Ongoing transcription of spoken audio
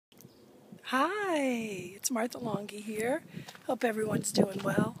Hi, it's Martha Longhi here. Hope everyone's doing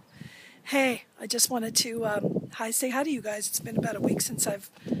well. Hey, I just wanted to say hi to you guys. It's been about a week since I've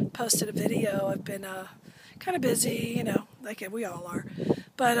posted a video. I've been kind of busy, like we all are.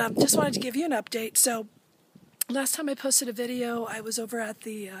 But just wanted to give you an update. So last time I posted a video, I was over at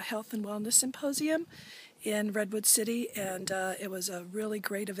the Health and Wellness Symposium in Redwood City, and it was a really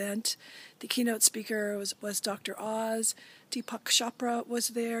great event. The keynote speaker was Dr. Oz. Deepak Chopra was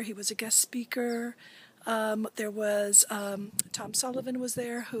there. He was a guest speaker. There was Tom Sullivan was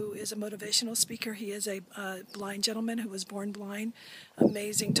there, who is a motivational speaker. He is a blind gentleman who was born blind.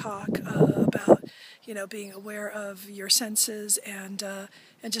 Amazing talk about being aware of your senses and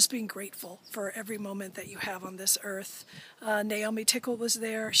just being grateful for every moment that you have on this earth. Naomi Tickle was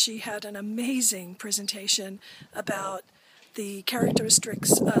there. She had an amazing presentation about the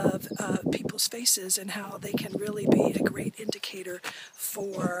characteristics of people's faces and how they can really be a great indicator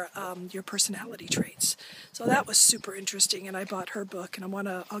for your personality traits. So that was super interesting, and I bought her book, and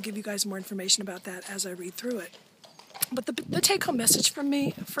I'll give you guys more information about that as I read through it. But the take-home message from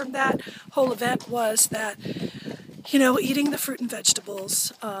that whole event was that eating the fruit and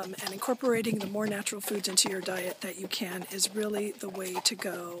vegetables and incorporating the more natural foods into your diet that you can is really the way to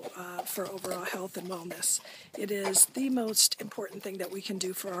go for overall health and wellness. It is the most important thing that we can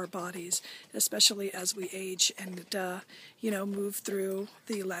do for our bodies, especially as we age and move through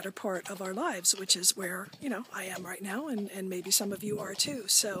the latter part of our lives, which is where I am right now, and maybe some of you are too.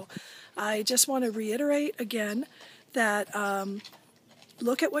 So I just want to reiterate again that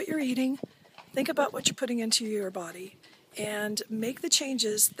look at what you're eating. Think about what you're putting into your body and make the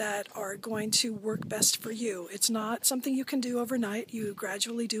changes that are going to work best for you. It's not something you can do overnight. You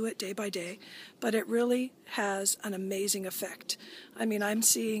gradually do it day by day, but it really has an amazing effect. I mean, I'm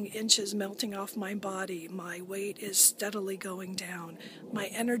seeing inches melting off my body. My weight is steadily going down. My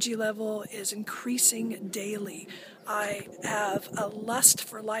energy level is increasing daily. I have a lust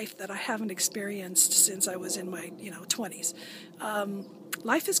for life that I haven't experienced since I was in my 20s.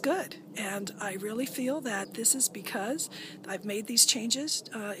 Life is good, and I really feel that this is because I've made these changes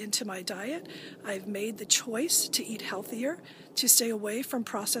into my diet. I've made the choice to eat healthier, to stay away from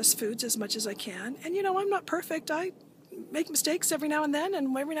processed foods as much as I can. And I'm not perfect. I make mistakes every now and then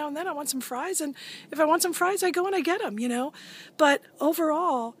I want some fries, and if I want some fries, I go and I get them, But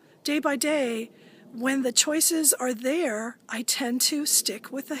overall, day by day, when the choices are there, I tend to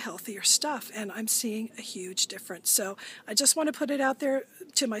stick with the healthier stuff, and I'm seeing a huge difference. So I just want to put it out there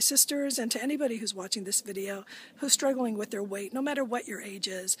to my sisters and to anybody who's watching this video who's struggling with their weight, no matter what your age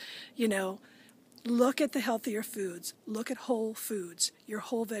is, look at the healthier foods. Look at whole foods, your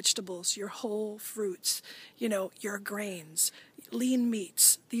whole vegetables, your whole fruits, your grains, lean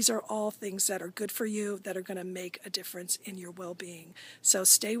meats. These are all things that are good for you, that are going to make a difference in your well-being. So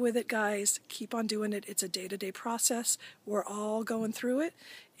stay with it, guys. Keep on doing it. It's a day-to-day process. We're all going through it,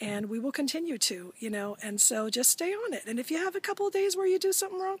 and we will continue to, and so just stay on it. And if you have a couple of days where you do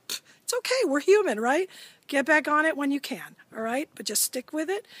something wrong, it's okay. We're human, right? Get back on it when you can, all right? But just stick with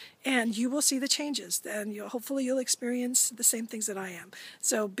it, and you will see the changes. And hopefully you'll experience the same things that I am.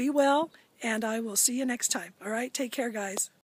 So be well, and I will see you next time, all right? Take care, guys.